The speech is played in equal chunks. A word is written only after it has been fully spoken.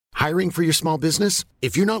Hiring for your small business?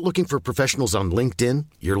 If you're not looking for professionals on LinkedIn,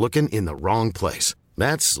 you're looking in the wrong place.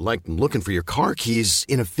 That's like looking for your car keys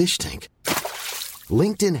in a fish tank.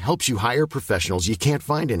 LinkedIn helps you hire professionals you can't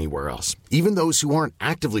find anywhere else, even those who aren't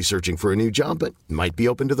actively searching for a new job but might be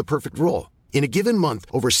open to the perfect role. In a given month,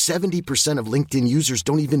 over 70% of LinkedIn users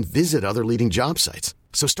don't even visit other leading job sites.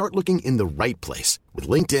 So start looking in the right place. With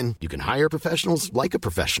LinkedIn, you can hire professionals like a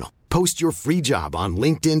professional. Post your free job on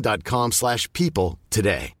linkedin.com/people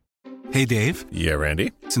today. Hey, Dave. Yeah,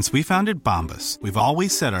 Randy. Since we founded Bombas, we've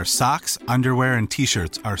always said our socks, underwear, and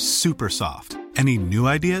T-shirts are super soft. Any new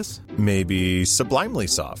ideas? Maybe sublimely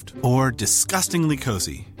soft. Or disgustingly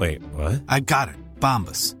cozy. Wait, what? I got it.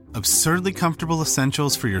 Bombas. Absurdly comfortable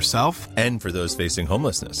essentials for yourself and for those facing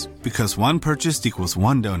homelessness. Because one purchased equals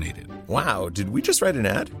one donated. Wow, did we just write an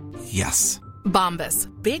ad? Yes. Bombas.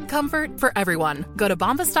 Big comfort for everyone. Go to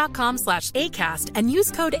bombas.com/ACAST and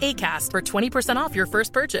use code ACAST for 20% off your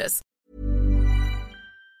first purchase.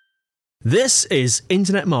 This is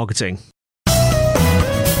Internet Marketing.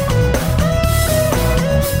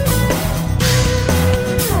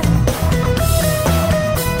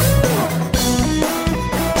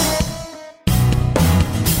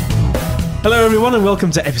 Hello everyone and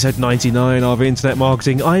welcome to episode 99 of Internet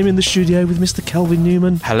Marketing. I'm in the studio with Mr. Kelvin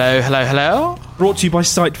Newman. Hello. Brought to you by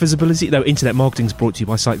Site Visibility. No, Internet Marketing's brought to you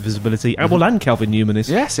by Site Visibility. And Kelvin Newman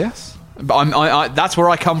is. Yes. But that's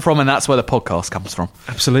where I come from and that's where the podcast comes from.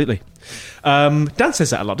 Absolutely. Dan says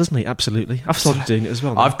that a lot, doesn't he? Absolutely. I've started doing it as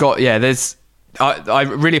well. Now. I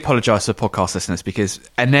really apologise to podcast listeners because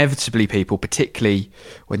inevitably people, particularly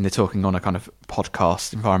when they're talking on a kind of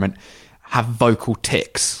podcast environment, have vocal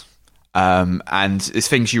tics. And it's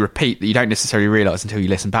things you repeat that you don't necessarily realise until you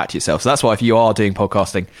listen back to yourself. So that's why if you are doing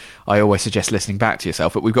podcasting, I always suggest listening back to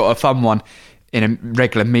yourself. But we've got a fun one in a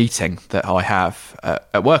regular meeting that I have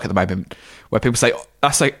at work at the moment where people say,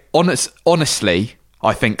 honestly,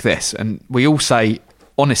 I think this. And we all say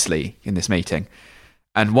honestly in this meeting.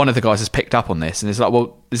 And one of the guys has picked up on this and is like,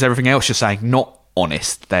 well, is everything else you're saying not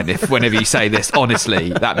honest then? If whenever you say this honestly,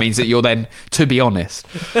 that means that you're then to be honest.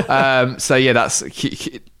 So yeah,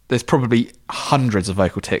 there's probably hundreds of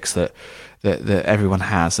vocal tics that everyone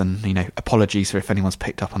has, and apologies for if anyone's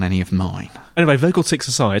picked up on any of mine. Anyway, vocal tics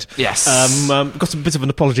aside, yes, got a bit of an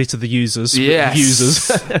apology to the users.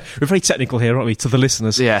 Yes. We're very technical here, aren't we? To the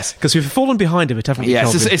listeners, yes, because we've fallen behind a bit, haven't we?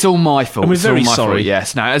 Yes, it's all my fault. And we're very sorry.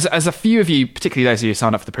 Yes, now as a few of you, particularly those of you who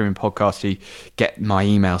sign up for the premium podcast, who get my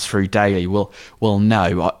emails through daily, will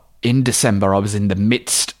know. In December, I was in the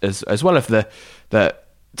midst, as well of the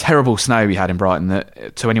terrible snow we had in Brighton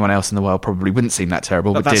that to anyone else in the world probably wouldn't seem that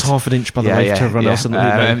terrible. But that's half an inch, by the way, to everyone else in the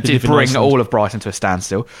world. It did bring all of Brighton to a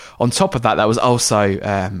standstill. On top of that, that was also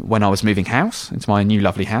when I was moving house into my new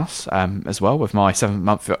lovely house as well, with my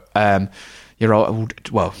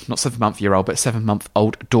 7-month-year-old, well, not 7-month-year-old, but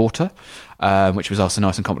 7-month-old daughter, which was also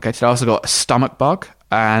nice and complicated. I also got a stomach bug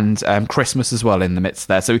and Christmas as well in the midst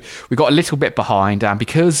there. So we got a little bit behind, and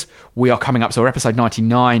because we are coming up, so we're episode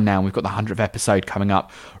 99 now, and we've got the 100th episode coming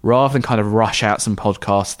up, rather than kind of rush out some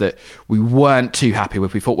podcasts that we weren't too happy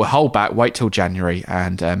with, we thought we'll hold back, wait till January,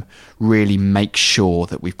 and really make sure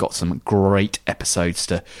that we've got some great episodes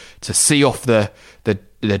to see off the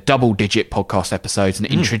double-digit podcast episodes and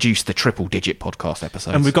introduce the triple-digit podcast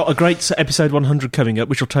episodes. And we've got a great episode 100 coming up,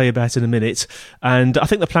 which I'll tell you about in a minute. And I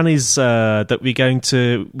think the plan is that we're going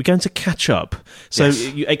to catch up. So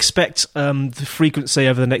you expect the frequency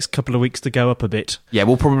over the next couple of weeks to go up a bit. Yeah,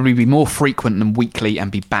 we'll probably be more frequent than weekly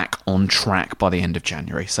and be back on track by the end of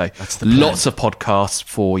January. So lots of podcasts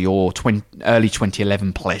for your early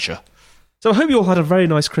 2011 pleasure. So I hope you all had a very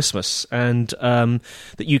nice Christmas and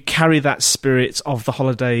that you carry that spirit of the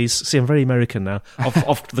holidays. See, I'm very American now,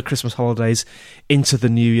 of the Christmas holidays into the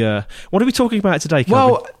new year. What are we talking about today,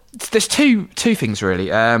 Kelvin? Well, there's two things really.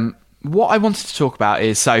 What I wanted to talk about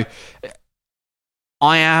is, so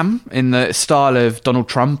I am, in the style of Donald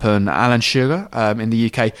Trump and Alan Sugar in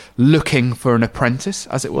the UK, looking for an apprentice,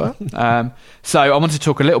 as it were. So I wanted to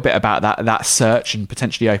talk a little bit about that search and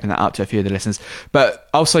potentially open that up to a few of the listeners, but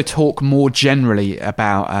also talk more generally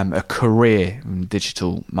about a career in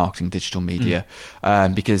digital marketing, digital media,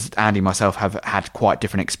 because Andy and myself have had quite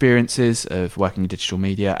different experiences of working in digital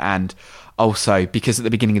media, and also because at the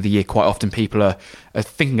beginning of the year, quite often people are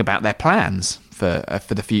thinking about their plans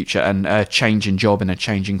for the future, and a change in job and a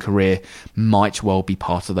change in career might well be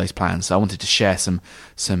part of those plans. So I wanted to share some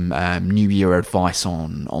New Year advice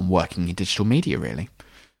on working in digital media, really.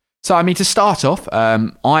 So, I mean, to start off,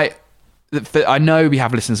 I know we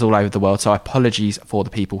have listeners all over the world, so apologies for the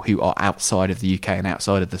people who are outside of the UK and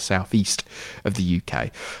outside of the southeast of the UK.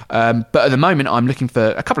 But at the moment, I'm looking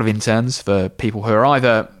for a couple of interns for people who are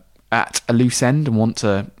either at a loose end and want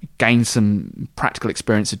to gain some practical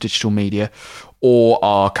experience of digital media, or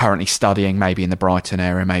are currently studying maybe in the Brighton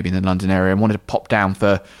area, maybe in the London area, and wanted to pop down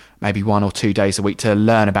for maybe 1 or 2 days a week to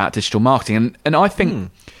learn about digital marketing. And I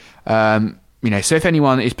think, so if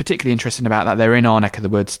anyone is particularly interested about that, they're in our neck of the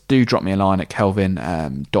woods, do drop me a line at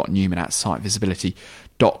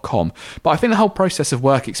kelvin.newman@sitevisibility.com. But I think the whole process of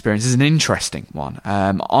work experience is an interesting one.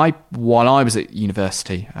 While I was at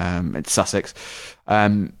university at Sussex,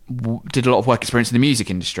 did a lot of work experience in the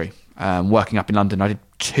music industry. Working up in London, I did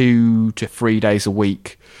 2 to 3 days a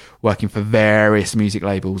week working for various music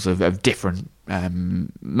labels of different,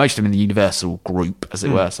 most of them in the Universal group, as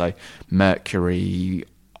it were, so Mercury,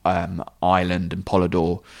 Island and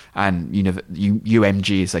Polydor, and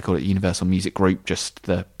UMG, as they call it, Universal Music Group, just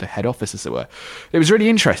the head office, as it were. It was really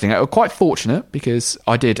interesting. I was quite fortunate because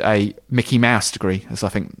I did a Mickey Mouse degree, as I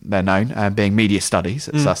think they're known, being media studies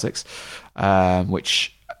at Sussex,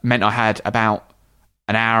 which meant I had about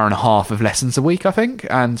an hour and a half of lessons a week, I think,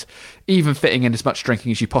 and even fitting in as much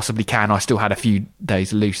drinking as you possibly can, I still had a few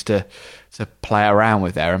days loose to play around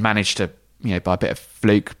with there, and managed to, by a bit of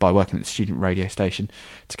fluke, by working at the student radio station,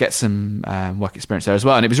 to get some work experience there as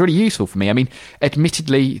well. And it was really useful for me. I mean,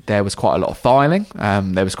 admittedly, there was quite a lot of filing.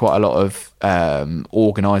 There was quite a lot of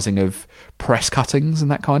organising of press cuttings and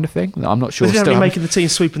that kind of thing. I'm not sure. Was it making the team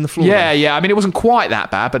sweeping the floor? Yeah. I mean, it wasn't quite that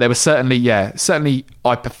bad, but there was certainly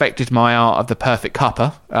I perfected my art of the perfect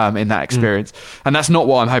cuppa in that experience. And that's not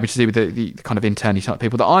what I'm hoping to do with the kind of internally type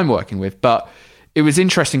people that I'm working with. But it was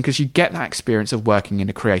interesting because you get that experience of working in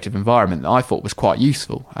a creative environment that I thought was quite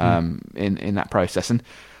useful in that process. And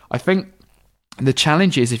I think the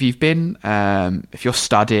challenge is if you're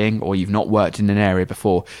studying or you've not worked in an area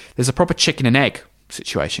before, there's a proper chicken and egg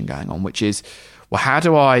situation going on, which is, well, how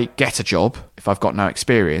do I get a job if I've got no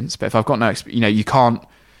experience? But if I've got no experience, you can't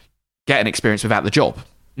get an experience without the job.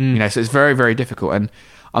 So it's very, very difficult. And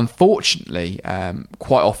unfortunately,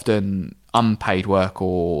 quite often unpaid work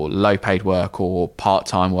or low paid work or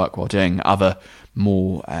part-time work while doing other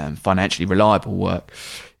more financially reliable work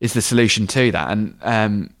is the solution to that.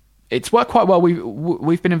 And it's worked quite well.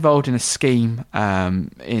 We've been involved in a scheme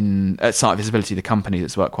at Site Visibility, the company,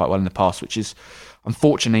 that's worked quite well in the past, which is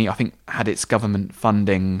unfortunately, I think, had its government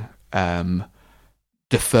funding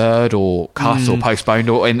deferred or cut or postponed,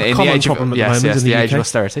 or in the age of the age of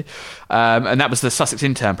austerity. And that was the Sussex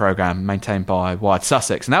Intern Programme, maintained by Wired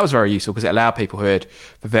Sussex, and that was very useful because it allowed people who had,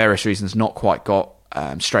 for various reasons, not quite got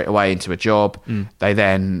straight away into a job. They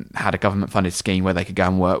then had a government funded scheme where they could go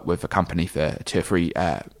and work with a company for 2 or 3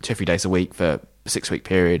 days a week for a 6-week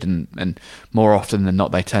period, and more often than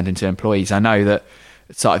not they turned into employees. I know that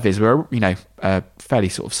SiteViz, we're a fairly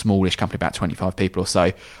sort of smallish company, about 25 people or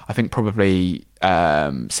so. I think probably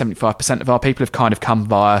 75% of our people have kind of come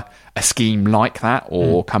via a scheme like that,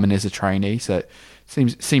 or come in as a trainee. So it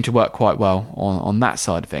seemed to work quite well on that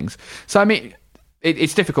side of things. So I mean,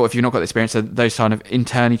 it's difficult if you've not got the experience. So those kind of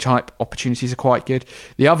internee type opportunities are quite good.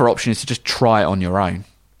 The other option is to just try it on your own,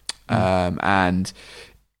 and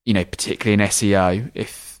particularly in SEO,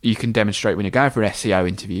 if you can demonstrate when you're going for an SEO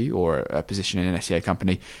interview or a position in an SEO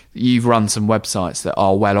company, you've run some websites that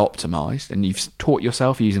are well optimized, and you've taught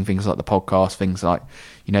yourself using things like the podcast, things like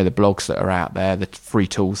the blogs that are out there, the free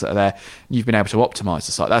tools that are there. You've been able to optimize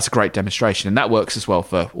the site. That's a great demonstration, and that works as well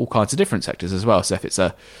for all kinds of different sectors as well. So if it's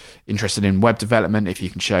interested in web development, if you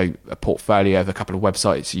can show a portfolio of a couple of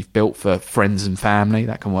websites you've built for friends and family,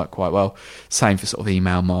 that can work quite well. Same for sort of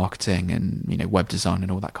email marketing and web design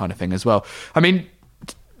and all that kind of thing as well. I mean,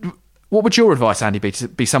 what would your advice, Andy, be to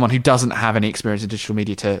be someone who doesn't have any experience in digital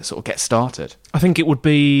media to sort of get started? I think it would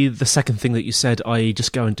be the second thing that you said, i.e.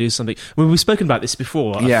 just go and do something. I mean, we've spoken about this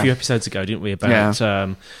before a few episodes ago, didn't we,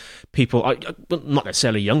 about people, not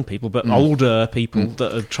necessarily young people, but older people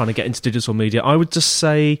that are trying to get into digital media. I would just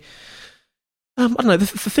say, I don't know, the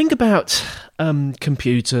thing about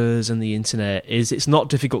computers and the internet is it's not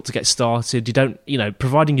difficult to get started. You don't,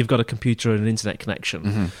 providing you've got a computer and an internet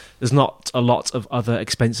connection, there's not a lot of other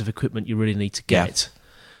expensive equipment you really need to get.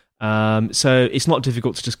 So it's not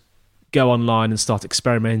difficult to just go online and start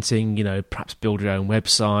experimenting, perhaps build your own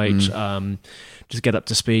website, just get up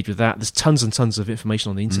to speed with that. There's tons and tons of information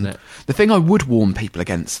on the internet. The thing I would warn people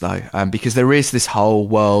against, though, because there is this whole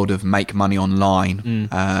world of make money online,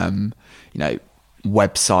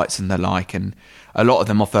 websites and the like, and a lot of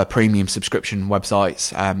them offer premium subscription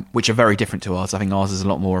websites, which are very different to ours. I think ours is a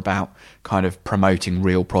lot more about kind of promoting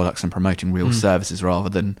real products and promoting real services rather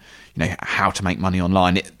than, how to make money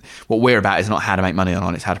online. What we're about is not how to make money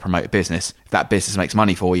online, it's how to promote a business. If that business makes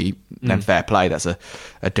money for you, then fair play. That's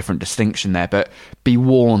a different distinction there. But be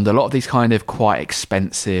warned, a lot of these kind of quite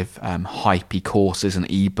expensive, hypey courses and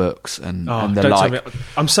ebooks and the like.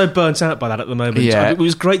 I'm so burnt out by that at the moment. Yeah. It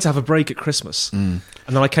was great to have a break at Christmas. And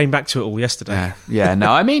then I came back to it all yesterday.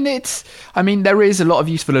 No, I mean, there is a lot of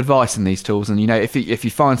useful advice in these tools. And, if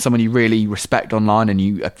you find someone you really respect online and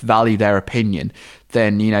you value their opinion,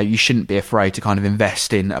 then, you shouldn't be afraid to kind of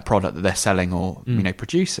invest in a product that they're selling or,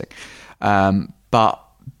 producing. But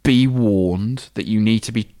be warned that you need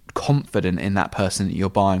to be confident in that person that you're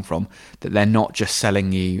buying from, that they're not just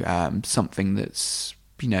selling you something that's,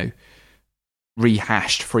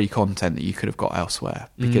 rehashed free content that you could have got elsewhere,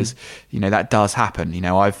 because that does happen.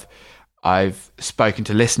 I've spoken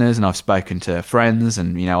to listeners and I've spoken to friends,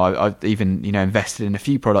 and I've even invested in a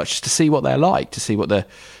few products just to see what they're like, to see what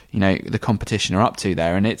the competition are up to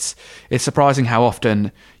there. And it's surprising how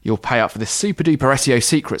often you'll pay up for this super duper SEO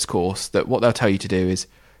secrets course that what they'll tell you to do is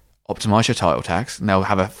optimize your title tags, and they'll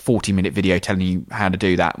have a 40-minute video telling you how to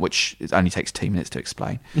do that, which only takes 2 minutes to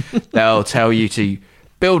explain. They'll tell you to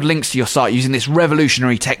build links to your site using this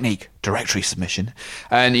revolutionary technique, directory submission.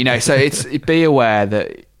 And, so be aware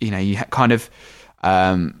that, you kind of,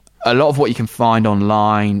 a lot of what you can find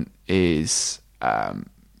online is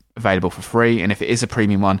available for free. And if it is a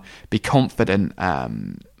premium one, be confident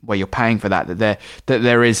where you're paying for that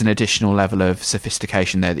there is an additional level of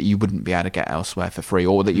sophistication there that you wouldn't be able to get elsewhere for free,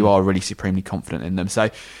 or that you are really supremely confident in them. So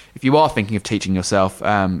if you are thinking of teaching yourself,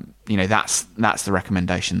 that's the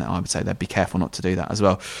recommendation that I would say. That be careful not to do that as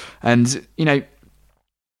well. And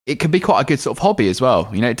it can be quite a good sort of hobby as well.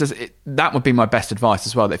 That would be my best advice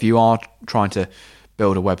as well, that if you are trying to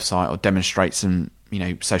build a website or demonstrate some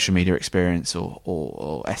social media experience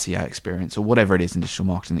or SEO experience or whatever it is in digital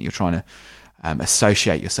marketing that you're trying to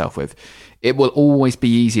associate yourself with, it will always be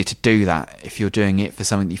easier to do that if you're doing it for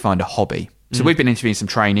something that you find a hobby. So we've been interviewing some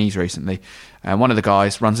trainees recently, and one of the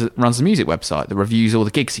guys runs a music website that reviews all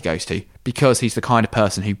the gigs he goes to, because he's the kind of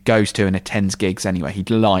person who goes to and attends gigs anyway. He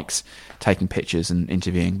likes taking pictures and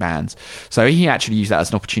interviewing bands. So he actually used that as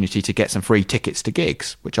an opportunity to get some free tickets to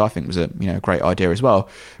gigs, which I think was a great idea as well.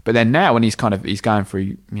 But then now when he's going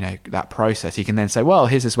through that process, he can then say, well,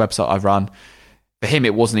 here's this website I've run. For him,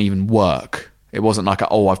 it wasn't even work. It wasn't like,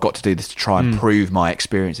 I've got to do this to try and prove my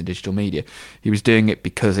experience in digital media. He was doing it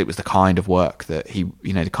because it was the kind of work that he,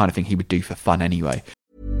 the kind of thing he would do for fun anyway.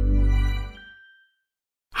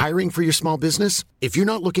 Hiring for your small business? If you're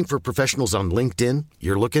not looking for professionals on LinkedIn,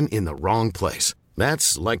 you're looking in the wrong place.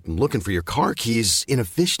 That's like looking for your car keys in a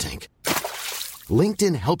fish tank.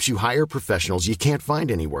 LinkedIn helps you hire professionals you can't find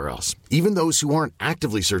anywhere else, even those who aren't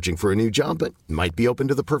actively searching for a new job but might be open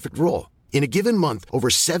to the perfect role. In a given month, over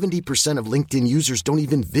 70% of LinkedIn users don't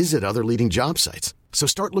even visit other leading job sites. So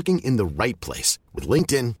start looking in the right place. With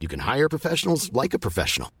LinkedIn, you can hire professionals like a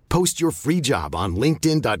professional. Post your free job on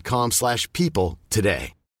linkedin.com/people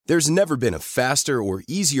today. There's never been a faster or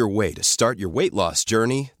easier way to start your weight loss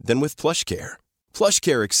journey than with PlushCare.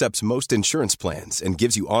 PlushCare accepts most insurance plans and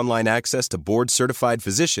gives you online access to board-certified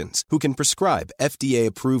physicians who can prescribe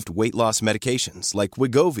FDA-approved weight loss medications like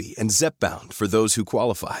Wegovy and Zepbound for those who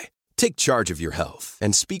qualify. Take charge of your health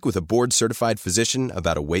and speak with a board-certified physician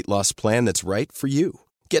about a weight loss plan that's right for you.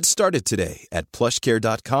 Get started today at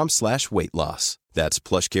plushcare.com/weight loss. That's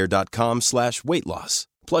plushcare.com/weight loss.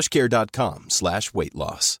 plushcare.com/weight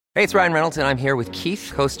loss. Hey, it's Ryan Reynolds, and I'm here with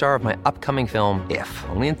Keith, co-star of my upcoming film, If,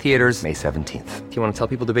 only in theaters May 17th. Do you want to tell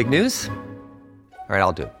people the big news? All right,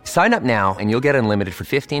 I'll do it. Sign up now and you'll get unlimited for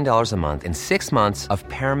 $15 a month and 6 months of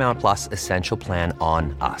Paramount Plus Essential Plan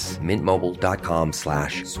on us.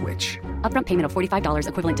 MintMobile.com/switch. Upfront payment of $45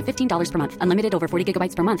 equivalent to $15 per month. Unlimited over 40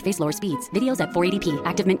 gigabytes per month. Face lower speeds. Videos at 480p.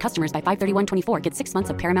 Active Mint customers by 531.24 get 6 months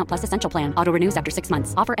of Paramount Plus Essential Plan. Auto renews after 6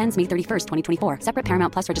 months. Offer ends May 31st, 2024. Separate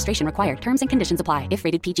Paramount Plus registration required. Terms and conditions apply if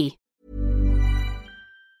rated PG.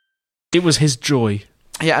 It was his joy.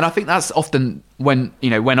 Yeah, and I think that's often when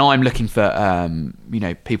I'm looking for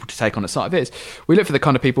people to take on a site of his, we look for the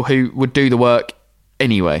kind of people who would do the work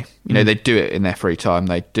anyway. They do it in their free time.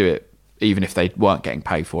 They do it even if they weren't getting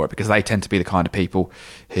paid for it, because they tend to be the kind of people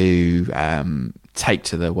who take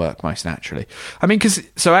to the work most naturally. I mean,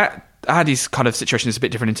 Addy's kind of situation is a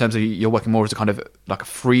bit different in terms of you're working more as a kind of like a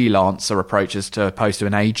freelancer approach as opposed to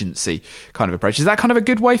an agency kind of approach. Is that kind of a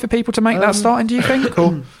good way for people to make that starting, do you think?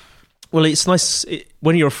 Or? Well, it's nice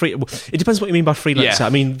when you're it depends what you mean by freelancer. Yeah. I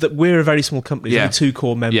mean, we're a very small company. Yeah. Only 2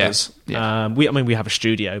 core members. Yeah. We have a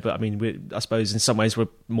studio, but I mean, I suppose in some ways we're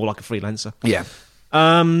more like a freelancer. Yeah.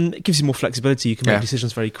 It gives you more flexibility. You can make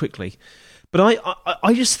decisions very quickly. But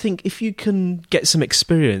I just think if you can get some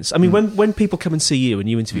experience. I mean, when people come and see you and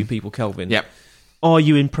you interview people, Kelvin, are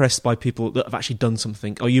you impressed by people that have actually done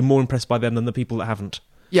something? Are you more impressed by them than the people that haven't?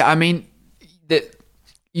 Yeah, I mean,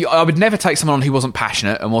 I would never take someone on who wasn't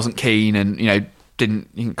passionate and wasn't keen and,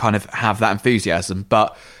 didn't kind of have that enthusiasm.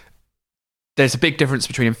 But there's a big difference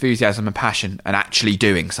between enthusiasm and passion and actually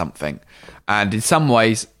doing something. And in some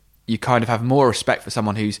ways, you kind of have more respect for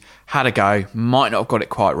someone who's had a go, might not have got it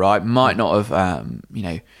quite right, might not have,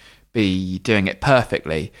 be doing it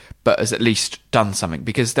perfectly, but has at least done something.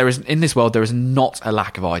 Because in this world, there is not a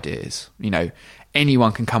lack of ideas.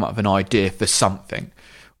 Anyone can come up with an idea for something.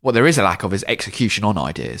 What there is a lack of is execution on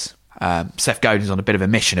ideas. Seth Godin's on a bit of a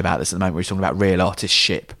mission about this at the moment, where he's talking about real artist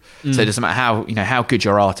ship. So it doesn't matter how good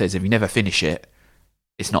your art is, if you never finish it,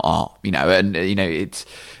 it's not art. It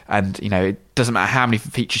doesn't matter how many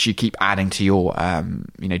features you keep adding to your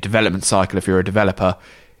development cycle if you're a developer,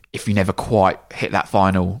 if you never quite hit that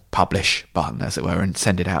final publish button, as it were, and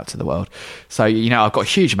send it out to the world. So I've got a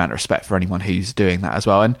huge amount of respect for anyone who's doing that as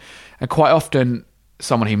well, and quite often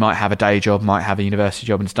someone who might have a day job, might have a university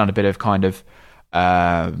job, and has done a bit of kind of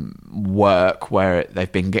work where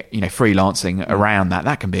they've been freelancing around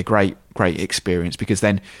that can be a great experience, because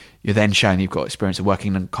then you're then showing you've got experience of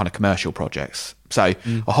working on kind of commercial projects. So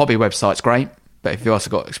a hobby website's great, but if you've also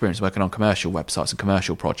got experience working on commercial websites and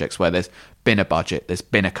commercial projects where there's been a budget, there's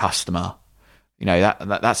been a customer,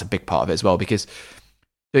 that's a big part of it as well. Because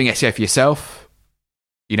doing SEO for yourself,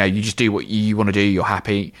 you just do what you want to do, you're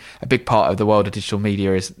happy. A big part of the world of digital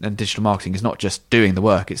media and digital marketing is not just doing the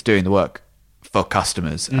work, it's doing the work for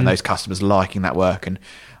customers, and those customers liking that work and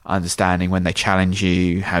understanding when they challenge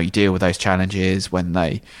you, how you deal with those challenges, when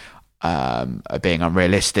they are being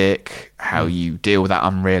unrealistic, how you deal with that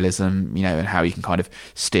unrealism, and how you can kind of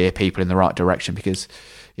steer people in the right direction. Because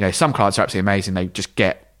some clients are absolutely amazing, they just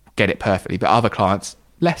get it perfectly, but other clients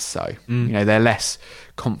less so. They're less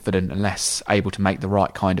confident and less able to make the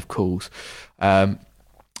right kind of calls.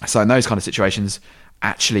 So in those kind of situations,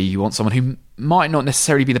 actually you want someone who might not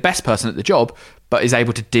necessarily be the best person at the job, but is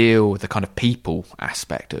able to deal with the kind of people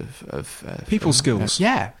aspect of people skills.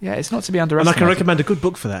 Yeah, it's not to be And underestimated. I can recommend a good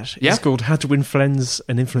book for that. Yeah? It's called How to Win Friends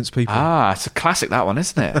and Influence People. It's a classic, that one,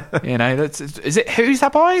 isn't it? Is it? Who's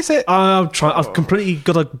that by? Is it? I've completely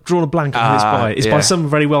drawn a blank on who it's by. It's by some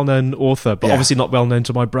very well-known author, but obviously not well-known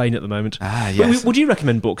to my brain at the moment. Yes. But would you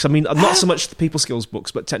recommend books? I mean, not so much the people skills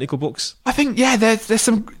books, but technical books. I think, there's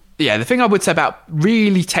some... Yeah, the thing I would say about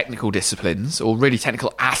really technical disciplines, or really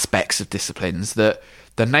technical aspects of disciplines, that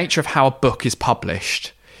the nature of how a book is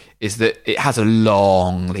published is that it has a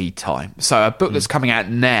long lead time. So a book that's coming out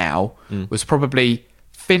now was probably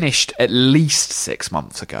finished at least 6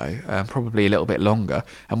 months ago, probably a little bit longer,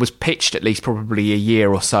 and was pitched at least probably a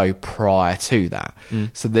year or so prior to that.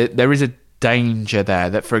 So there is a danger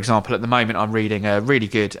there that, for example, at the moment I'm reading a really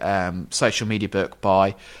good social media book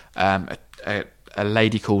by a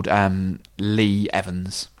lady called Lee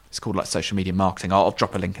Evans. It's called like Social Media Marketing. I'll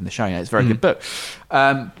drop a link in the show notes. It's a very good book.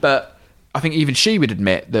 But I think even she would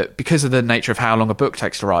admit that because of the nature of how long a book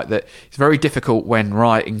takes to write, that it's very difficult when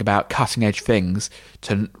writing about cutting edge things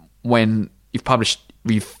to when you've published,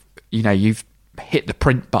 you've hit the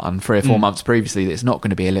print button 3 or 4 months previously, that it's not going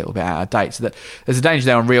to be a little bit out of date. So that there's a danger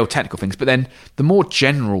there on real technical things. But then the more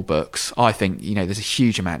general books, I think, there's a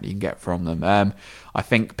huge amount you can get from them. I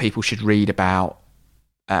think people should read about,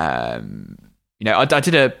 I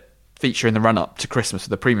did a feature in the run-up to Christmas for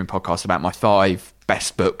the Premium podcast about my 5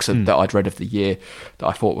 best books that I'd read of the year that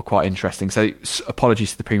I thought were quite interesting. So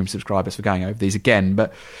apologies to the Premium subscribers for going over these again.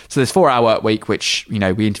 But so there's 4 Hour Work Week, which, we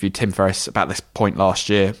interviewed Tim Ferriss about this point last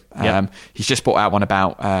year. He's just brought out one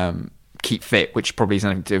about Keep Fit, which probably has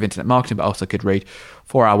nothing to do with internet marketing, but also could read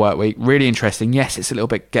 4 Hour Work Week. Really interesting. Yes, it's a little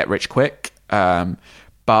bit get rich quick,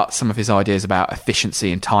 but some of his ideas about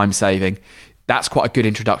efficiency and time saving, that's quite a good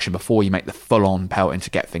introduction before you make the full-on pelting to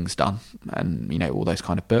get things done, and all those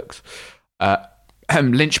kind of books.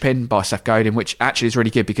 Linchpin by Seth Godin, which actually is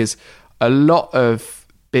really good because a lot of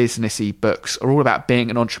businessy books are all about being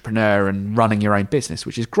an entrepreneur and running your own business,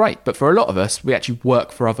 which is great. But for a lot of us, we actually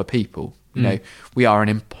work for other people. We are an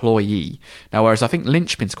employee. Now, whereas I think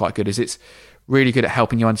Linchpin's quite good, is it's really good at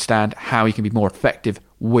helping you understand how you can be more effective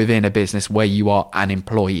within a business where you are an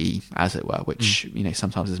employee, as it were, which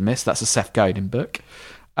sometimes is missed. That's a Seth Godin book.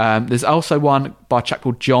 There's also one by a chap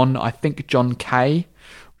called John Kay,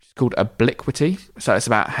 which is called Obliquity. So it's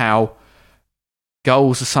about how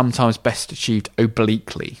goals are sometimes best achieved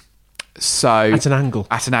obliquely. So at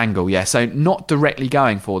an angle, yeah. So not directly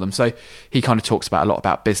going for them. So he kind of talks a lot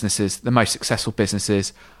about businesses, the most successful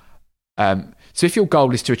businesses. So if your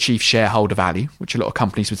goal is to achieve shareholder value, which a lot of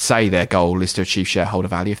companies would say their goal is to achieve shareholder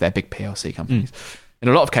value if they're big PLC companies, in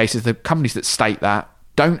a lot of cases, the companies that state that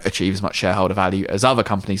don't achieve as much shareholder value as other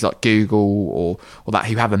companies like Google or that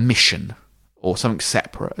who have a mission or something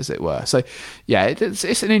separate, as it were. So yeah,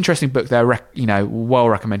 it's an interesting book there, well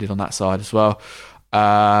recommended on that side as well.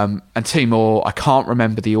 And two more, I can't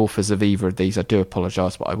remember the authors of either of these, I do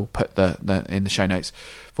apologise, but I will put the in the show notes.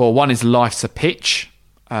 For one is Life's a Pitch,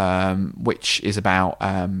 which is about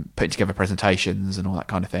putting together presentations and all that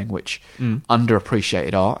kind of thing, which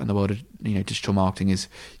underappreciated art in the world of digital marketing is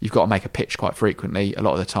you've got to make a pitch quite frequently. A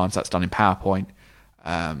lot of the times that's done in PowerPoint,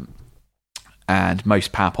 and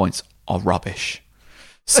most PowerPoints are rubbish.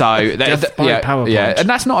 So yeah, and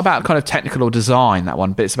that's not about kind of technical or design, that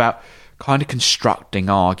one, but it's about kind of constructing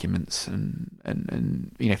arguments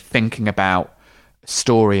and thinking about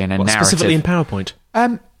story and a narrative. Specifically in PowerPoint?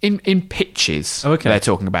 In pitches, they're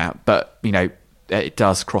talking about, but it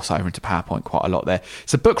does cross over into PowerPoint quite a lot there.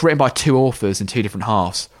 It's a book written by two authors in two different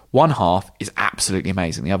halves. One half is absolutely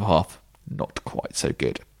amazing, the other half not quite so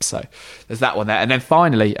good. So there's that one there, and then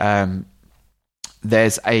finally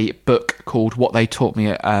there's a book called What They Taught Me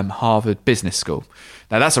at Harvard Business School.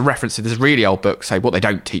 Now that's a reference to this really old book, say What They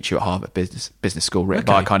Don't Teach You at Harvard Business School, written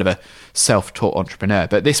by kind of a self-taught entrepreneur.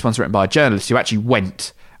 But this one's written by a journalist who actually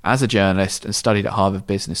went as a journalist and studied at Harvard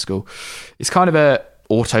Business School. It's kind of a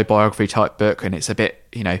autobiography type book, and it's a bit,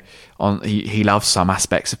 he loves some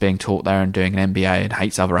aspects of being taught there and doing an MBA and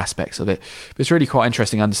hates other aspects of it. But it's really quite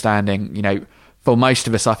interesting understanding, for most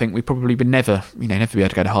of us, I think we probably would never be able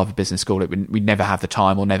to go to Harvard Business School. We'd never have the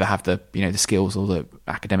time or never have the, the skills or the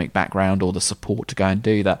academic background or the support to go and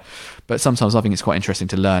do that. But sometimes I think it's quite interesting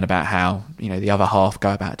to learn about how, the other half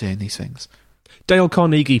go about doing these things. Dale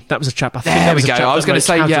Carnegie, that was a chap. I think there that was we go. A chap I was going to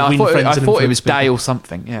say, I thought it was Dale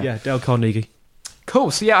something. Yeah, Dale Carnegie.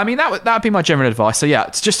 Cool. So yeah, I mean that would be my general advice. So yeah,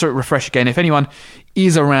 it's just to refresh again. If anyone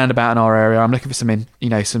is around about in our area, I'm looking for some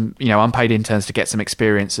unpaid interns to get some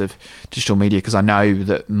experience of digital media, because I know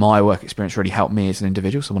that my work experience really helped me as an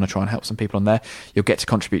individual. So I want to try and help some people on there. You'll get to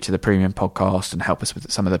contribute to the premium podcast and help us with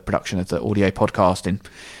some of the production of the audio podcasting,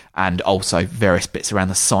 and also various bits around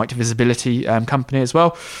the site visibility company as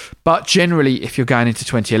well. But generally, if you're going into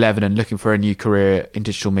 2011 and looking for a new career in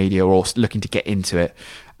digital media or looking to get into it,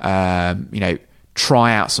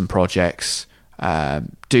 try out some projects,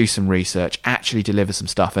 do some research, actually deliver some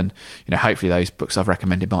stuff, and hopefully those books I've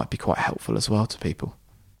recommended might be quite helpful as well to people.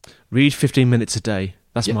 Read 15 minutes a day.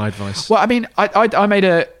 That's my advice. Well, I mean, I made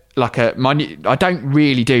I don't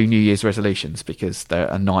really do New Year's resolutions because they're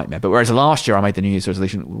a nightmare. But whereas last year I made the New Year's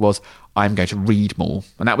resolution was I'm going to read more,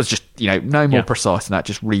 and that was just no more precise than that,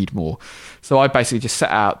 just read more. So I basically just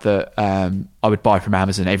set out that I would buy from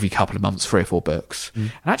Amazon every couple of months 3 or 4 books.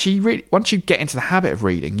 And actually, once you get into the habit of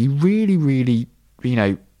reading, you really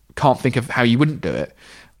can't think of how you wouldn't do it.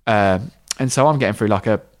 And so I'm getting through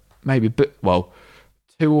maybe 2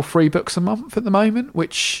 or 3 books a month at the moment,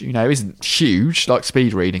 which isn't huge like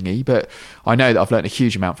speed reading-y, but I know that I've learned a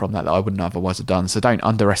huge amount from that I wouldn't otherwise have done. So don't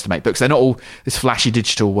underestimate books. They're not all this flashy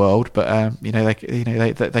digital world, but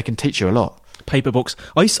they can teach you a lot. Paper books.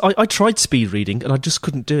 I tried speed reading and I just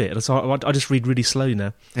couldn't do it. So I just read really slowly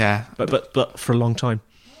now. Yeah, but for a long time.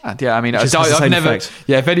 Yeah, I mean, I've never. Effect.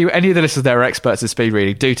 Yeah, if any of the listeners there are experts in speed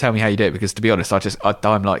reading, do tell me how you do it, because to be honest, I'm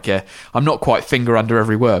I'm not quite finger under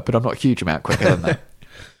every word, but I'm not a huge amount quicker than that.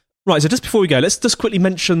 Right, so just before we go, let's just quickly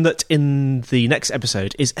mention that in the next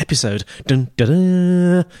episode is episode 100,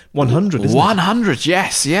 isn't 100, it?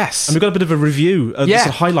 yes. And we've got a bit of a review of the sort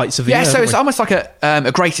of highlights of the year. Yeah, so it's almost like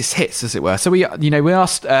a greatest hits, as it were. So we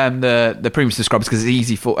asked the premium subscribers, because it's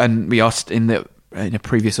easy and we asked in a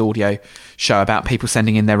previous audio show about people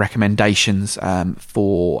sending in their recommendations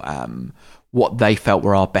for what they felt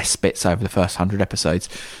were our best bits over the first 100 episodes.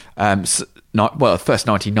 The first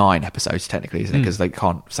 99 episodes technically, isn't it? Because they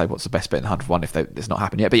can't say what's the best bit in the 101 if it's not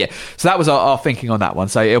happened yet. But yeah, so that was our thinking on that one.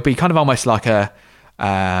 So it'll be kind of almost like a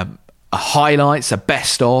highlights, a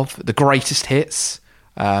best of, the greatest hits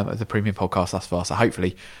of the premium podcast thus far. So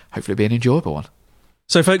hopefully it'll be an enjoyable one.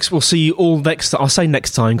 So folks, we'll see you all I'll say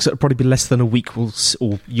next time, because it'll probably be less than a week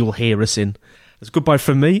you'll hear us in. It's goodbye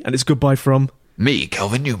from me, and it's goodbye from me,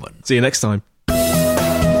 Kelvin Newman. See you next time.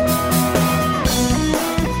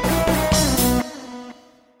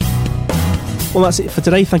 Well, that's it for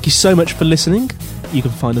today. Thank you so much for listening. You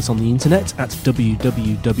can find us on the internet at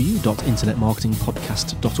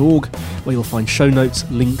www.internetmarketingpodcast.org, where you'll find show notes,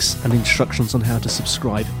 links, and instructions on how to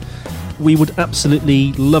subscribe. we would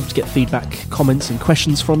absolutely love to get feedback, comments and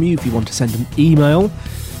questions from you. If you want to send an email,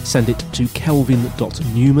 send it to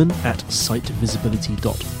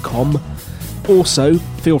kelvin.newman@sitevisibility.com. Also,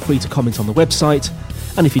 feel free to comment on the website,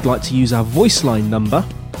 and if you'd like to use our voice line number,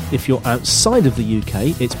 if you're outside of the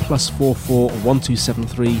UK, it's +44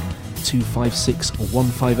 1273 256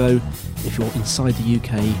 150. If you're inside the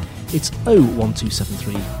UK, it's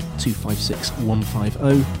 01273 256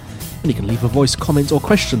 150. And you can leave a voice comment or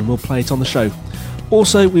question and we'll play it on the show.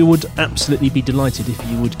 Also, we would absolutely be delighted if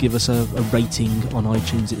you would give us a rating on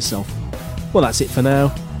iTunes itself. Well, that's it for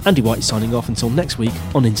now. Andy White signing off until next week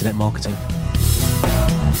on Internet Marketing.